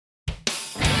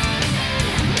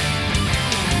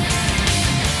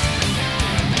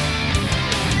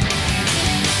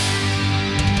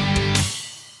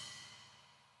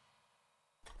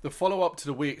The follow-up to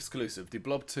the Wii exclusive, the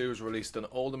Blob 2 was released on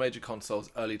all the major consoles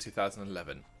early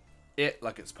 2011. It,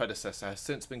 like its predecessor, has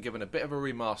since been given a bit of a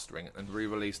remastering and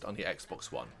re-released on the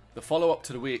Xbox One. The follow-up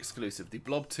to the Wii exclusive, the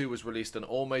Blob 2 was released on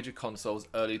all major consoles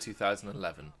early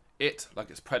 2011. It, like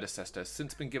its predecessor, has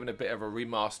since been given a bit of a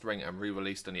remastering and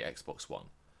re-released on the Xbox One.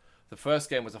 The first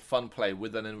game was a fun play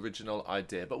with an original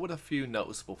idea, but with a few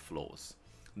noticeable flaws.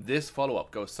 This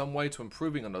follow-up goes some way to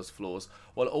improving on those flaws,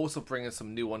 while also bringing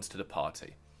some new ones to the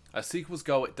party. As sequels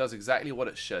go, it does exactly what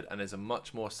it should, and is a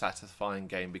much more satisfying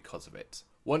game because of it.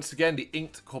 Once again, the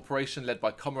Inked Corporation led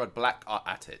by Comrade Black are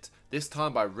at it, this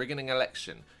time by rigging an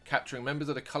election, capturing members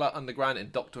of the Color Underground,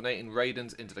 indoctrinating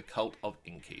Raidens into the cult of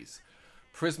Inkies.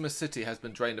 Prisma City has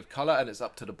been drained of colour, and it's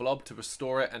up to the Blob to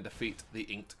restore it and defeat the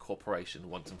Inked Corporation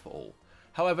once and for all.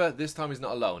 However, this time he's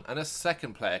not alone, and a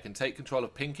second player can take control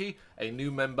of Pinky, a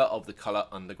new member of the Color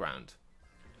Underground.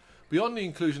 Beyond the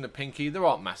inclusion of Pinky, there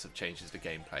aren't massive changes to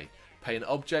gameplay. Pay in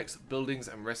objects, buildings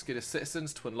and rescue the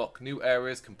citizens to unlock new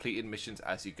areas, completing missions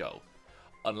as you go.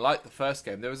 Unlike the first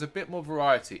game, there is a bit more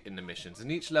variety in the missions, and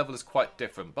each level is quite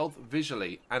different, both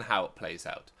visually and how it plays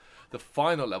out. The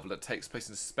final level that takes place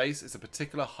in space is a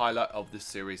particular highlight of this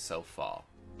series so far.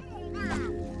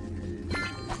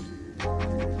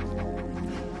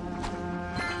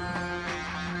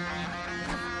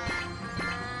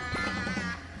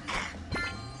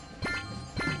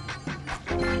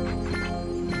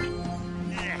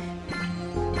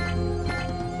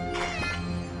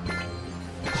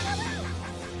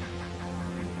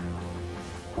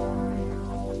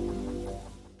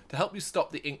 To help you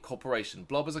stop the Ink Corporation,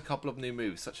 Blob has a couple of new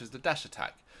moves, such as the dash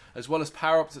attack, as well as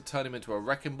power-ups that turn him into a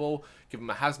wrecking ball, give him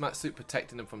a hazmat suit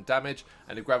protecting him from damage,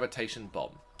 and a gravitation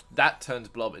bomb. That turns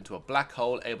Blob into a black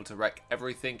hole, able to wreck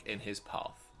everything in his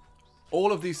path.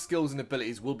 All of these skills and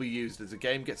abilities will be used as the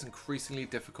game gets increasingly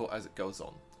difficult as it goes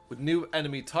on. With new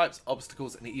enemy types,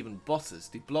 obstacles, and even bosses,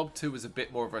 the Blob 2 is a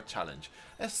bit more of a challenge,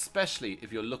 especially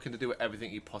if you're looking to do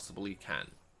everything you possibly can.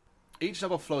 Each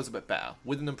level flows a bit better,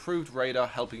 with an improved radar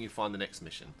helping you find the next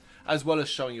mission, as well as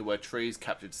showing you where trees,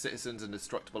 captured citizens and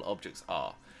destructible objects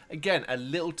are. Again, a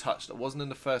little touch that wasn't in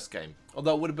the first game,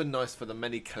 although it would have been nice for the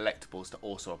many collectibles to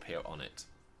also appear on it.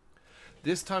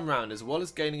 This time round, as well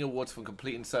as gaining awards from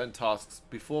completing certain tasks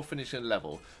before finishing a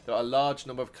level, there are a large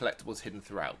number of collectibles hidden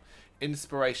throughout.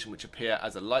 Inspiration which appear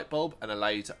as a light bulb and allow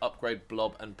you to upgrade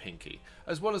Blob and Pinky,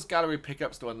 as well as gallery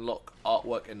pickups to unlock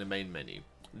artwork in the main menu.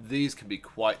 These can be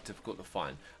quite difficult to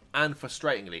find, and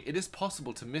frustratingly, it is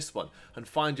possible to miss one and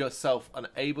find yourself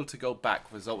unable to go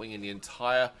back, resulting in the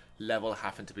entire level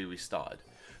having to be restarted.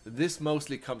 This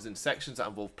mostly comes in sections that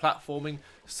involve platforming,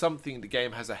 something the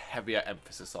game has a heavier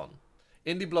emphasis on.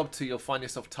 In the Blob 2, you'll find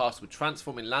yourself tasked with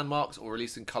transforming landmarks or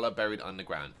releasing colour buried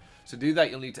underground. To do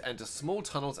that, you'll need to enter small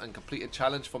tunnels and complete a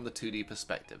challenge from the 2D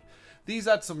perspective. These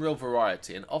add some real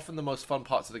variety and often the most fun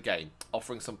parts of the game,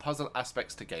 offering some puzzle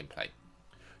aspects to gameplay.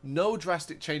 No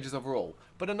drastic changes overall,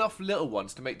 but enough little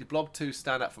ones to make the Blob 2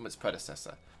 stand out from its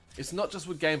predecessor. It's not just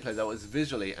with gameplay though, as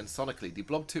visually and sonically, the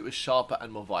Blob 2 is sharper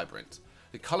and more vibrant.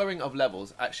 The colouring of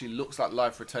levels actually looks like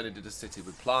life returning to the city,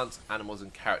 with plants, animals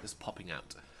and characters popping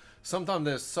out. Sometimes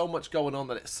there's so much going on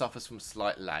that it suffers from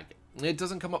slight lag. It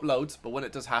doesn't come up loads, but when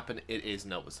it does happen, it is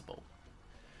noticeable.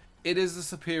 It is a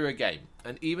superior game,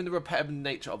 and even the repetitive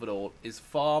nature of it all is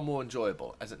far more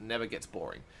enjoyable, as it never gets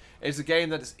boring. It's a game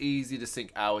that is easy to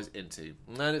sink hours into,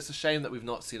 and it's a shame that we've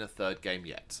not seen a third game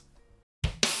yet.